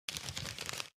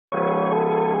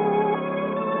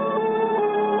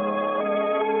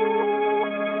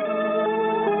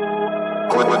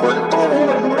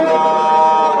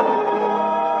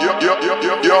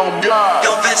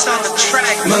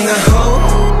Mga ho,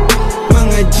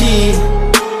 mga G,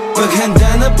 maghanda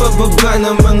na pababa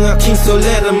ng mga king, so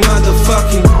let a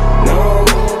motherfucking know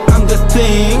I'm the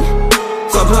thing,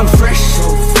 sobrang fresh,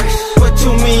 what you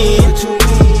mean?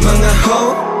 Mga ho,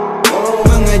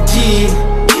 mga G,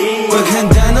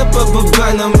 maghanda na pababa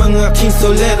ng mga king,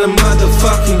 so let a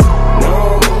motherfucking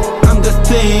know I'm the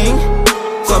thing,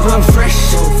 sobrang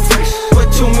fresh,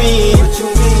 what you mean?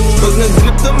 Pag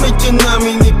nag-grip na may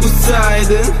tsunami ni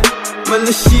Poseidon,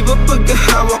 malasiba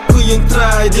pagkahawak ko yung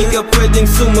trident. Di ka pwedeng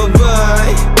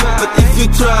sumabay, but if you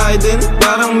try then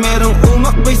parang merong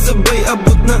umakbay sabay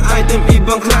abot ng item.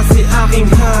 Ibang klase aking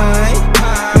high,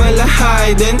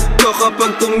 malahay din ko kapag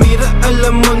tumira,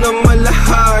 alam mo na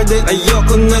malaharden.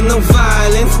 Ayoko na ng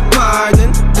violence, pardon.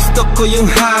 Gusto ko yung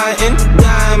high-end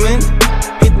diamond.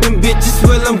 Hit them bitches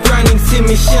while I'm grinding, see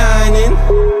me shining.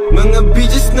 Mga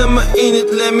bitches na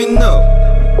mainit, let me know.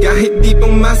 Kahit di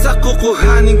pang masa,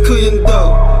 kukuhanin ko yung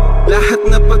dough. Lahat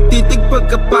na pagtitig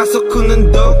pagkapasok ko ng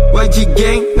dough. YG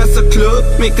gang, nasa club,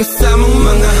 may kasamang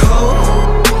mga ho,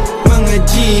 mga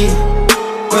G,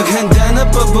 maghanda na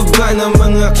pababa ng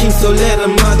mga king, so let a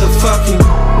motherfucking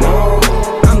know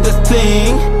I'm the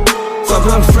thing,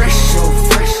 sobrang fresh,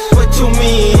 what you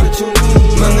mean?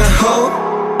 Mga ho,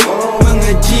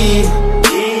 mga G,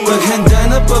 maghanda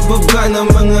na pababa ng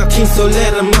mga king, so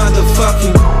let a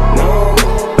motherfucking know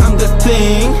I'm the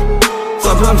thing,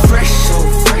 sobrang fresh,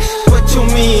 what you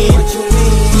mean?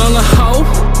 Mga how,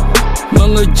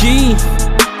 mga G,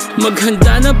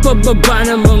 maghanda na pababa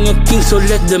ng mga king, so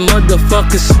let the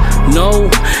motherfuckers know.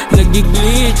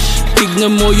 Nag-glitch,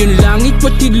 tignan mo yung langit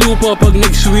pati lupa pag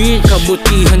nag-switch.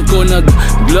 Kabutihan ko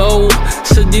nag-glow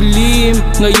sa dilim,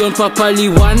 ngayon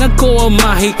papaliwanag ko ang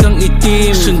mahikang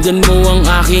itim. Sundan mo ang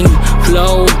aking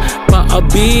flow,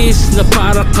 paabis na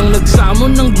para kang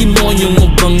nagsamon ng demonyong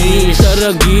mabangis.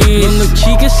 Saragis, mga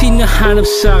chika sinahanap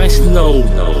sa'kin snow.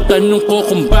 Tanong ko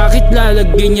kung bakit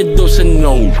lalagyan niya daw sa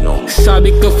no.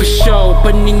 Sabi ko for show,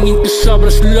 paningin ko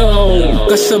sobrang slow.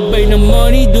 Kasabay ng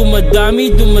money,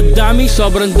 dumadami,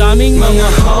 sobrang daming mga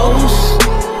hoes,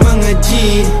 mga G,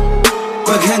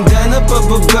 maghanda na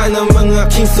pababa ng mga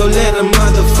king, so let a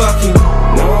motherfucking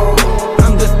know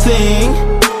I'm the thing,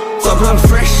 sobrang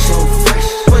fresh,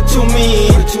 what you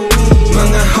mean?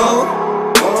 Mga ho,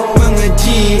 mga G,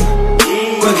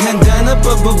 maghanda na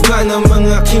pababa ng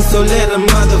mga king, so let a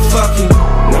motherfucking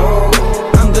know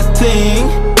I'm the thing,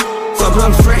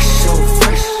 sobrang fresh,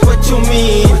 what you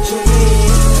mean?